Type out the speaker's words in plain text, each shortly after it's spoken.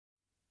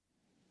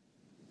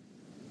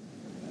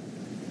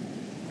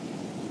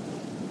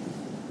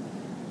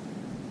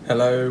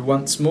Hello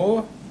once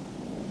more.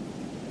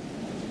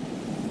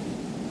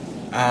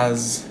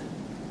 As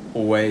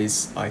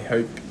always, I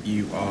hope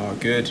you are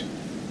good.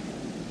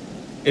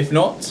 If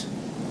not,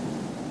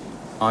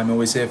 I'm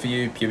always here for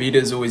you. Purvida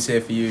is always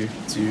here for you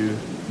to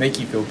make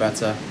you feel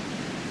better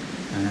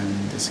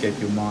and escape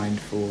your mind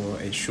for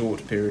a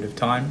short period of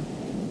time.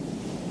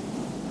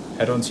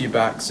 Head onto your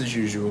backs as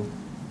usual.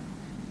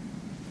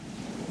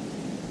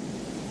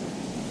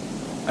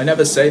 I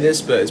never say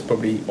this, but it's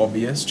probably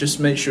obvious. Just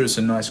make sure it's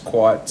a nice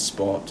quiet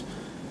spot.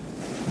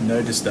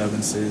 No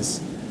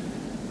disturbances.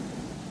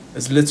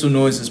 As little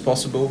noise as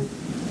possible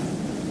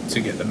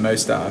to get the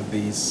most out of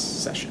these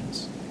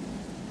sessions.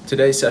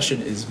 Today's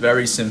session is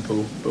very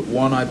simple, but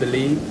one I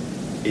believe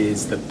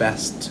is the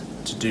best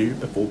to do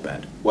before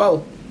bed.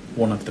 Well,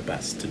 one of the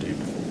best to do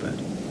before bed.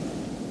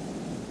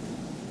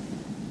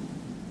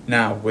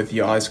 Now, with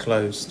your eyes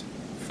closed,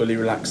 fully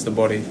relax the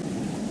body.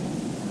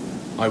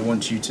 I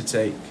want you to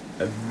take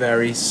a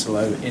very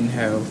slow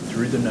inhale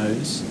through the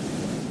nose,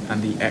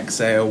 and the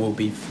exhale will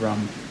be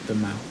from the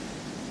mouth.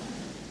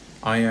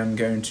 I am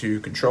going to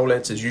control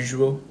it as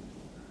usual.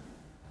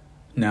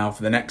 Now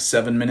for the next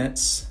 7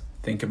 minutes,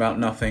 think about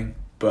nothing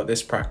but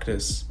this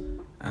practice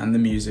and the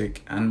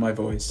music and my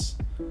voice.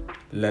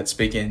 Let's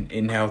begin.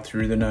 Inhale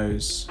through the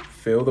nose.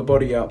 Fill the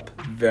body up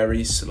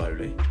very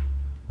slowly.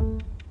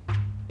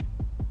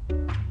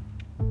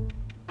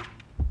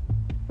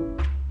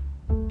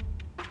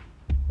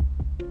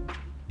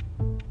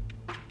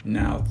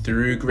 Now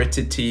through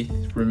gritted teeth.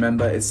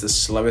 Remember, it's the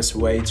slowest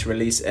way to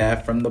release air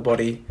from the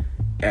body.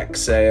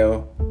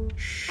 Exhale.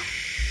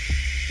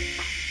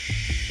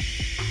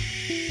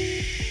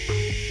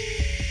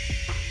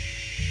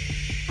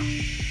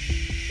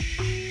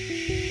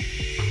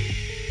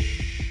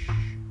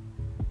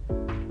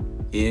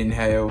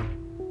 Inhale.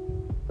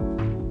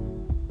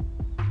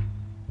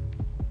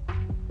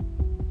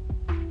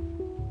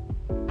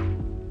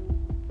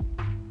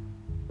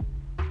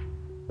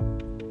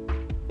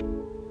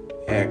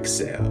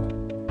 Exhale.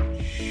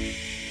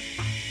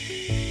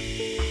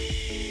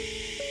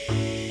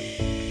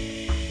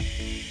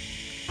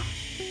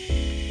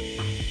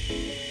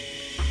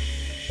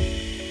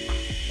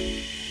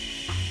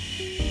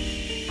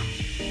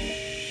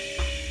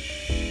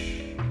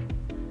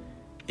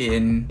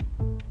 In.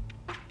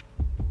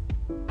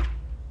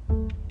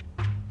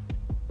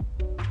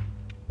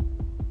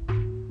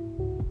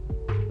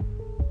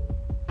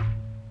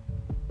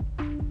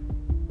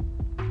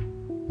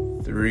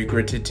 Through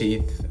gritted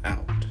teeth,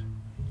 out.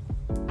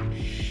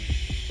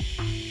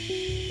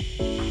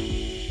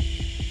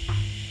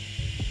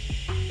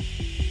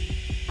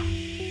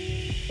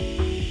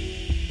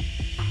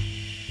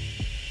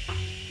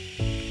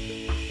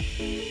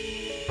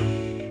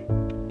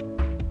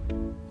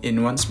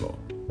 In once more.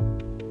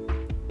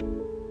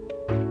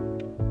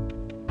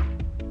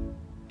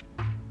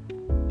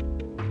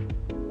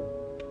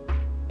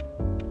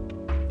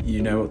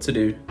 You know what to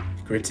do.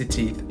 Gritted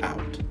teeth, out.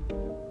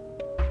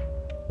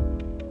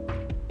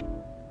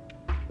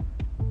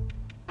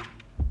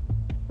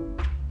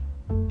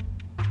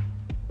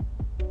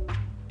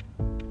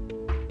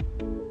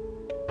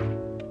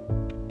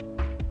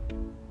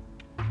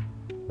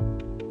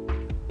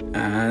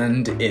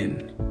 And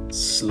in.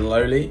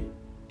 Slowly.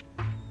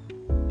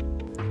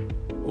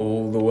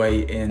 All the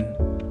way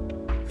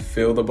in.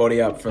 Fill the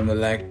body up from the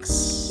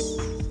legs,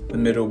 the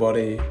middle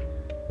body,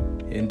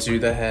 into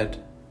the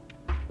head.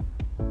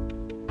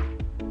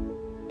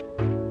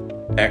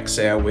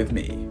 Exhale with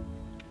me.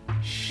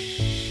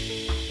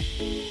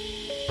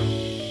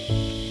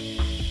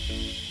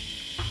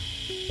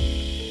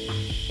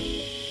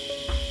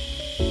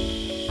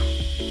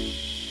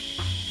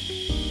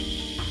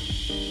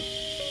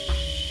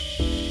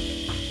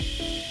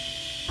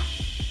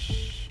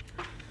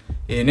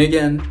 In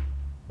again.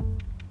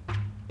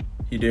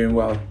 You're doing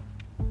well.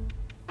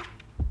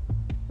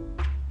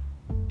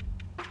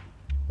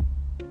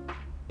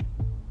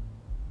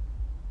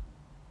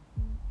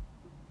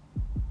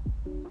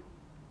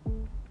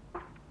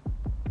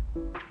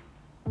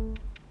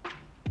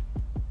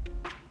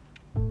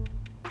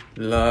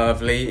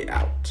 Lovely,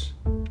 out.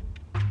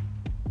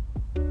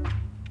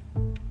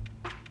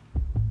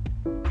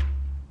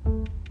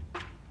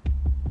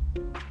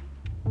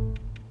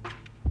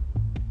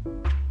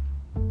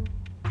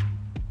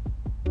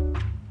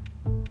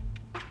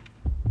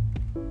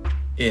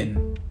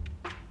 In.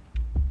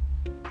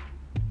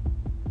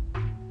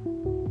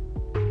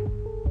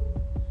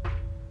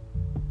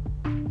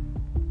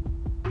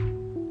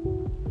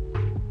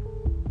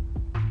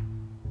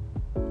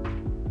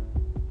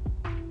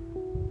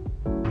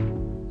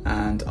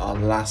 And our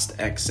last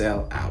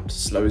exhale out,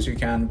 slow as you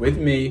can with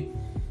me.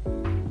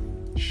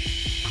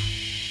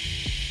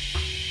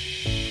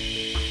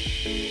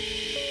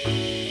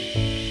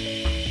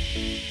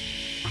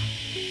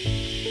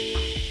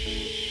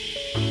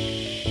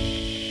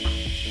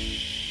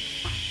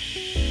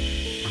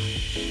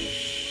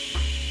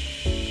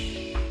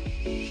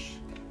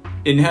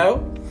 Inhale.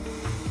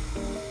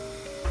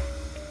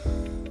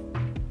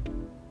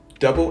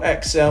 Double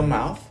exhale,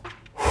 mouth.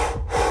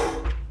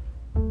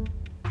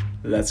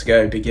 Let's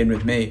go. Begin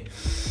with me.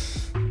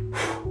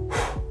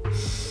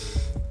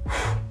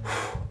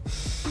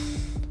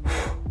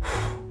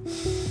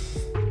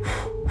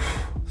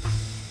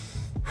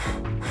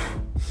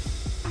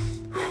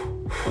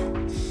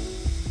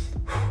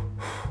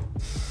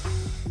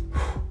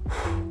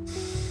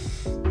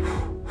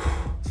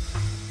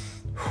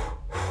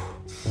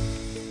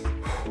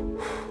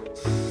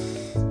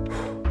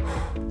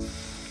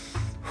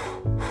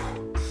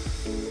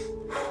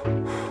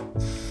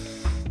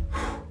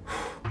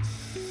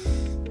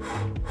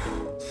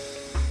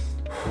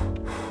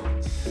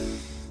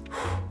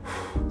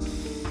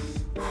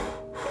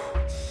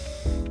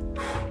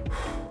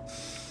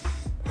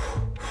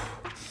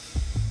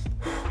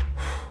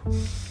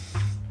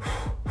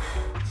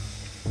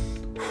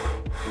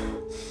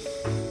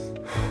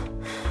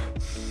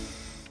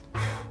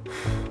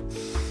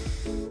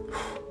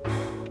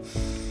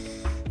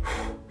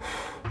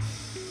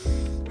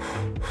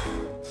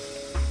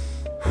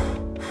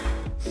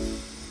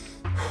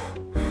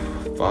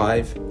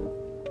 5,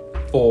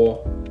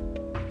 4,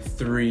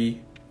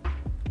 3,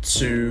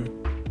 2,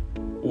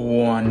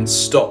 1.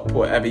 Stop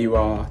wherever you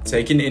are.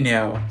 Take an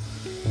inhale.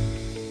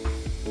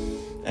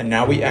 And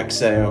now we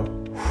exhale.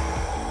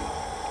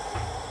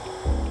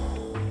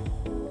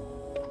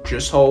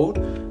 Just hold.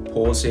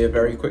 Pause here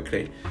very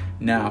quickly.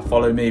 Now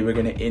follow me. We're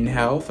going to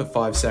inhale for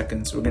 5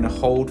 seconds. We're going to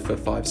hold for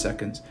 5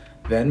 seconds.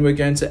 Then we're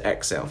going to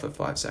exhale for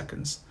 5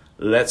 seconds.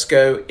 Let's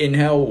go.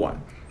 Inhale.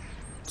 1,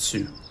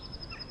 2,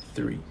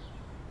 3,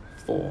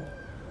 4,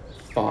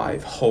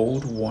 5.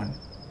 Hold. 1,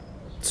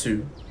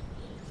 2,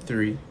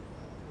 3,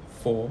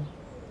 4,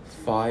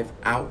 5.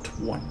 Out.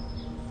 1,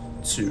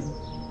 2,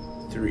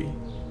 3,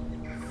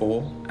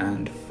 4,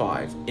 and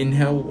 5.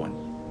 Inhale.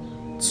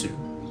 1,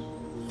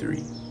 2,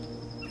 3,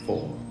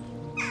 4,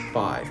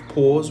 5.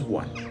 Pause.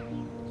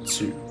 1,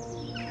 2,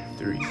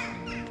 3,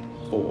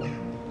 4,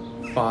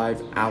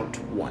 5. Out.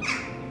 1,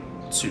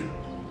 2,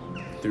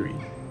 3,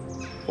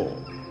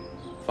 4,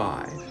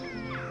 5.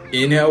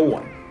 Inhale.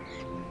 1,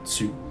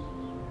 2,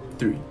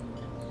 3,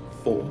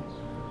 4,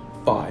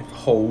 5.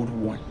 Hold.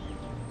 1,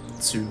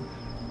 2,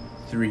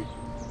 3,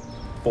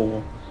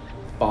 4,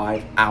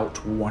 5.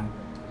 Out. 1,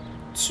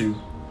 2,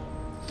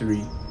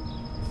 3,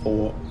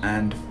 4,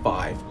 and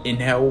 5.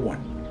 Inhale. 1,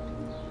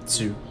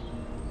 2,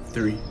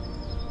 3,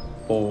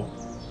 4,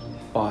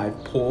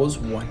 5. Pause.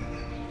 1,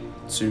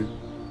 2,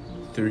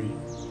 3,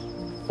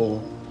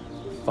 4,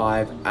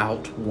 5.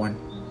 Out. 1,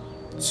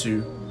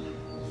 2,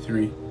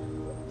 3,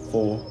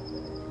 4,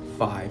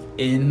 5.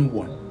 In.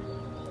 1,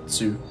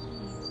 2,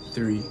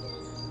 3,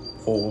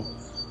 4,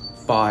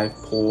 5.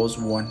 Pause.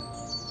 1,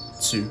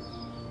 2,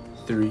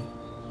 3,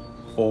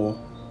 4,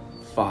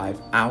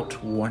 5.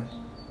 Out. 1,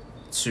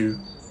 2,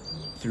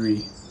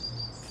 3,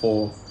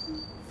 4,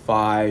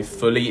 5.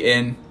 Fully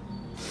in.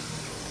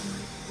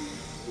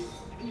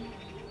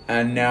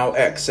 And now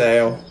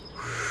exhale.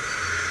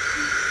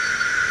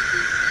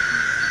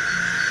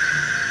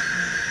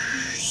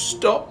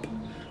 Stop.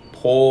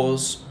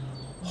 Pause.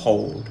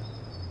 Hold.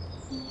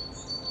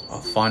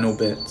 Our final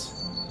bit.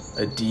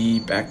 A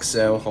deep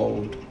exhale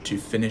hold to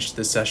finish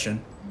the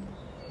session.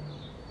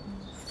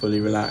 Fully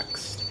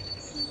relaxed.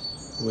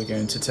 We're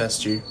going to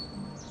test you.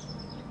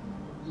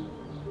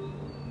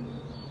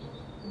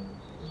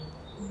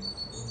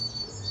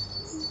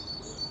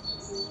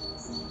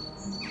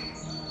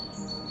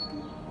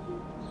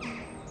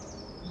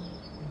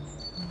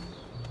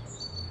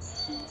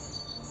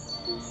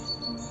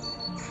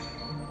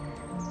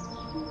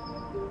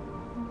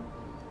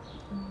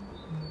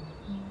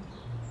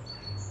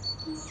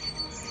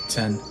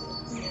 Ten,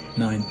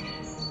 9,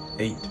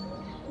 8,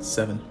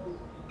 7,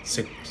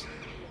 6,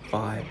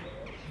 5,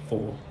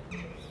 4,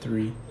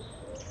 3,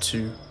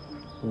 2,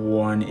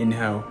 1.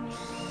 Inhale.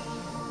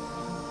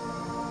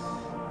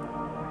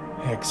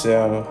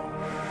 Exhale.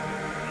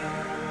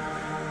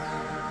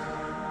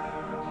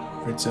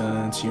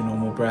 Return to your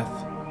normal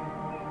breath.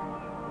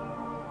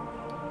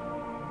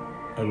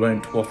 I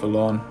won't waffle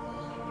on.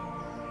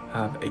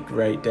 Have a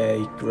great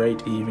day,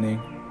 great evening.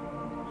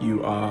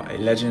 You are a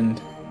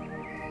legend.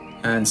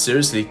 And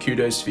seriously,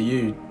 kudos for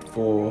you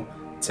for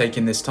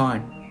taking this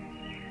time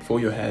for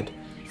your head,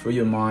 for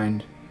your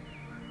mind,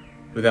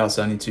 without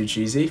sounding too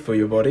cheesy, for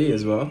your body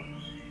as well.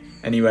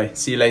 Anyway,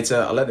 see you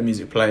later. I'll let the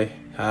music play.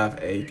 Have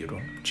a good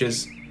one.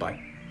 Cheers.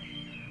 Bye.